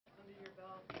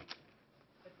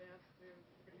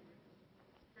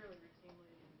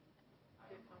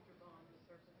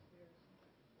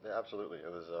Yeah, absolutely.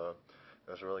 It was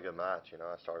a really good match. You know,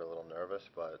 I started a little nervous,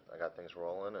 but I got things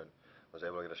rolling and was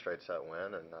able to get a straight set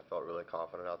win, and I felt really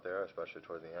confident out there, especially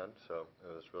toward the end. So it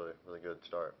was really good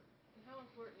start. And how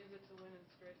important is it to win in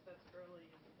straight sets early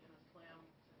in a slam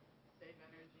to save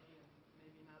energy and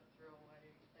maybe not throw away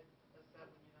a set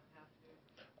when you don't have to?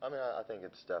 I mean, I think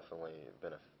it's definitely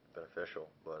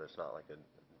beneficial, but it's not like a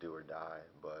do or die,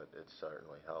 but it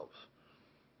certainly helps.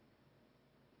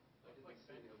 I didn't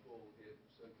see a ball hit,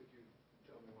 so could you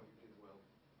tell me what you did well?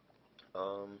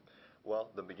 Um, well,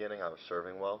 the beginning I was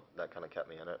serving well. That kind of kept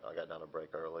me in it. I got down a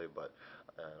break early, but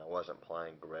and I wasn't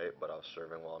playing great, but I was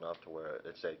serving well enough to where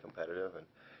it stayed competitive. And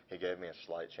he gave me a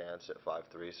slight chance at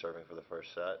 5-3 serving for the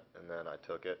first set, and then I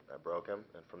took it. I broke him,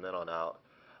 and from then on out,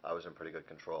 I was in pretty good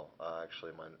control.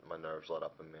 Actually, my nerves let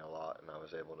up in me a lot, and I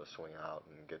was able to swing out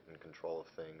and get in control of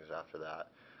things after that.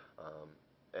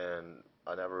 And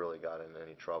I never really got in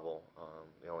any trouble.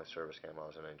 The only service game I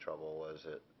was in any trouble was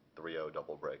at 3-0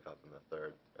 double breakup in the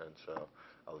third, and so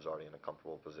I was already in a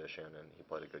comfortable position, and he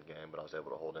played a good game, but I was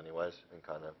able to hold anyways and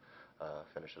kind of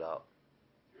finish it out.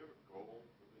 Do you have a goal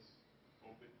for this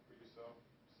Open for yourself?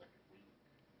 Second week?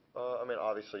 I mean,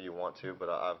 obviously you want to, but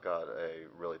I've got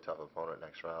a really tough opponent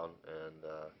next round, and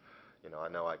you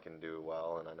know I can do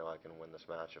well, and I know I can win this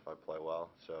match if I play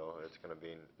well. So it's going to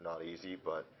be not easy,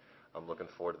 but I'm looking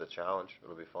forward to the challenge.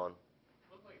 It'll be fun.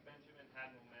 Looked like Benjamin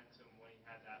had momentum when he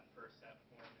had that first set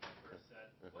point in the first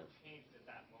set. What Mhm. changed at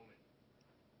that moment?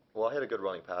 Well, I hit a good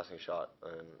running passing shot,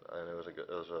 and it was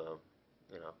a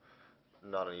you know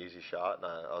not an easy shot, and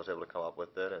I was able to come up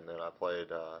with it. And then I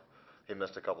played. He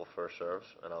missed a couple first serves,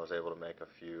 and I was able to make a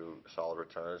few solid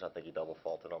returns. I think he double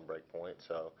faulted on break point,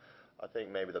 so I think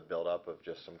maybe the build up of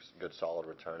just some good solid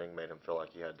returning made him feel like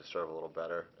he had to serve a little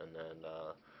better. And then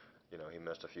he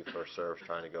missed a few first serves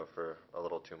trying to go for a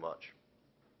little too much.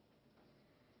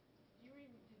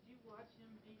 Did you watch him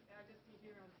beat Agassi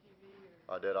here on TV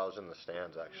or? I did. I was in the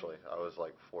stands actually. I was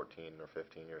like 14 or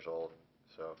 15 years old,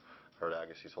 so heard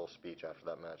Agassi's whole speech after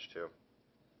that match too.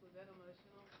 Was that emotional?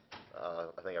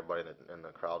 I think everybody in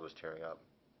the crowd was tearing up.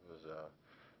 It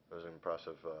was an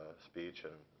impressive speech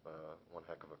and one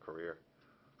heck of a career.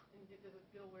 And does it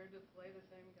feel weird to play the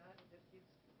same guy? If you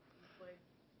played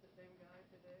the same guy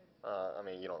today? I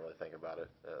mean, you don't really think about it.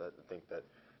 I think that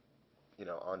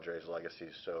Andre's legacy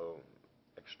is so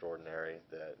extraordinary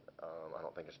that I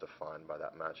don't think it's defined by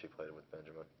that match he played with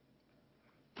Benjamin.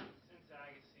 Since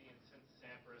Agassi and since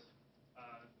Sampras,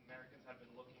 Americans have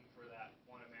been looking for that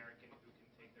one American who can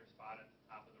take their spot at the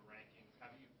top of the rankings.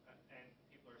 Have you? And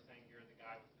people are saying you're the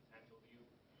guy with potential. Do you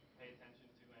pay attention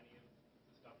to any of the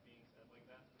stuff being said like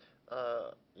that?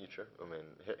 You sure? I mean,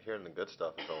 hearing the good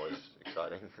stuff is always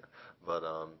exciting, but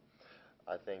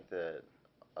I think that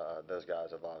those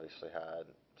guys have obviously had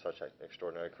such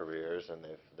extraordinary careers, and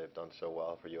they've done so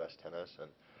well for U.S. tennis, and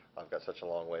I've got such a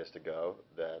long ways to go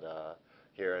that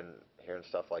hearing hearing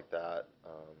stuff like that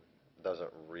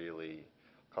doesn't really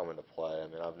come into play. I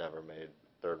mean, I've never made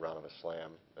third round of a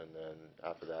slam, and then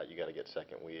after that you got to get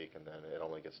second week, and then it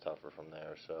only gets tougher from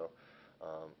there. So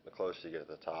the closer you get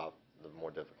to the top, the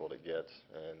more difficult it gets,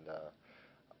 and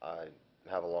I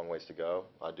have a long ways to go.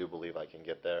 I do believe I can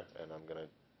get there, and I'm going to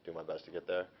do my best to get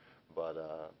there. But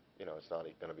it's not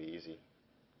going to be easy.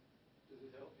 Does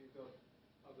it help you've got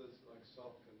others like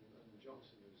Sock and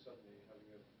Johnson who's suddenly having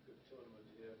a good tournament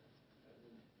here,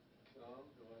 and Khan,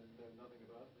 who I know nothing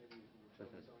about, maybe you can tell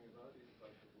me something about, he's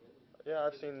about to win. Yeah,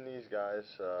 I've seen these guys.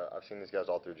 I've seen these guys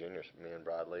all through juniors. Me and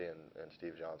Bradley and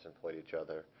Steve Johnson played each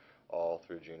other all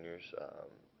through juniors.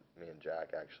 Me and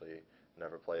Jack actually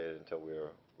never played it until we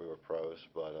were pros,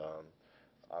 but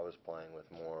I was playing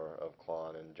with more of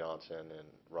Klon and Johnson and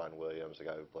Ron Williams, the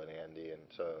guy who played Andy, and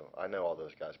so I know all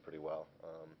those guys pretty well.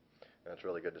 And it's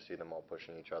really good to see them all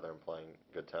pushing each other and playing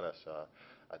good tennis.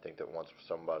 I think that once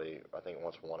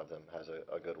one of them has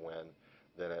a good win,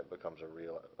 then it becomes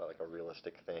a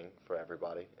realistic thing for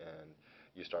everybody, and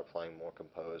you start playing more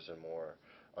composed and more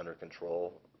under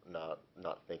control, not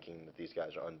thinking that these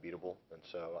guys are unbeatable. And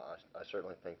so I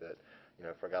certainly think that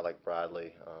for a guy like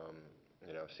Bradley,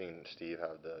 seeing Steve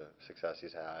have the success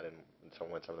he's had and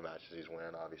win some of the matches he's won,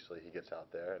 obviously he gets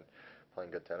out there and playing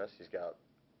good tennis. He's got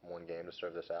one game to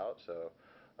serve this out, so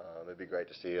it'd be great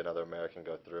to see another American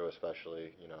go through,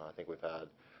 especially, I think we've had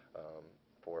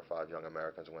 4 or 5 young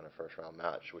Americans win a first round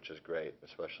match, which is great,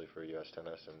 especially for U.S.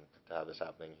 tennis, and to have this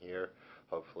happening here,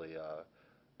 hopefully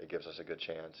it gives us a good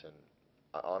chance. And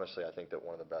honestly, I think that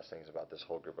one of the best things about this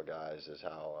whole group of guys is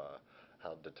how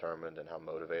determined and how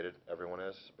motivated everyone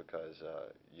is, because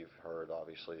you've heard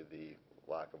obviously the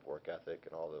lack of work ethic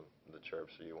and all the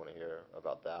chirps that you want to hear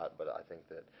about that, but I think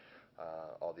that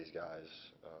all these guys.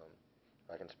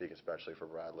 I can speak especially for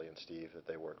Bradley and Steve that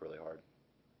they work really hard.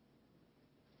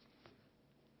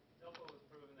 Delpo has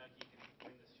proven that he can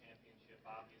win this championship,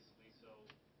 obviously. So,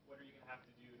 what are you going to have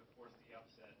to do to force the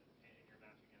upset in your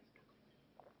match against him?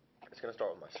 It's going to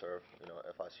start with my serve.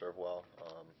 If I serve well,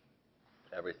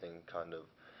 everything kind of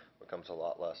becomes a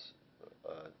lot less,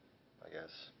 I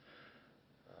guess,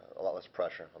 a lot less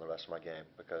pressure on the rest of my game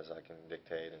because I can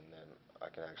dictate and then I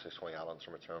can actually swing out on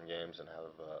some return games and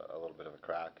have a little bit of a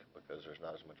crack because there's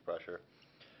not as much pressure.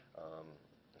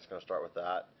 It's going to start with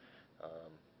that.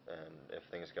 And if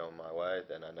things go my way,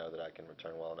 then I know that I can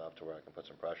return well enough to where I can put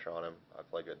some pressure on him. I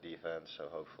play good defense, so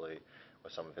hopefully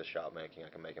with some of his shot making, I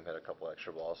can make him hit a couple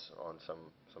extra balls on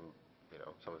some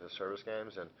of his service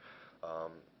games. And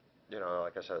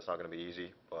like I said, it's not going to be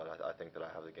easy, but I think that I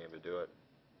have the game to do it.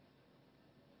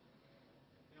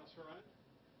 Anything else for Ryan?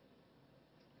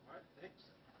 All right, thanks.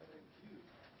 Thank you.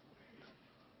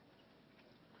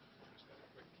 Just got a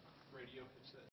quick radio. It's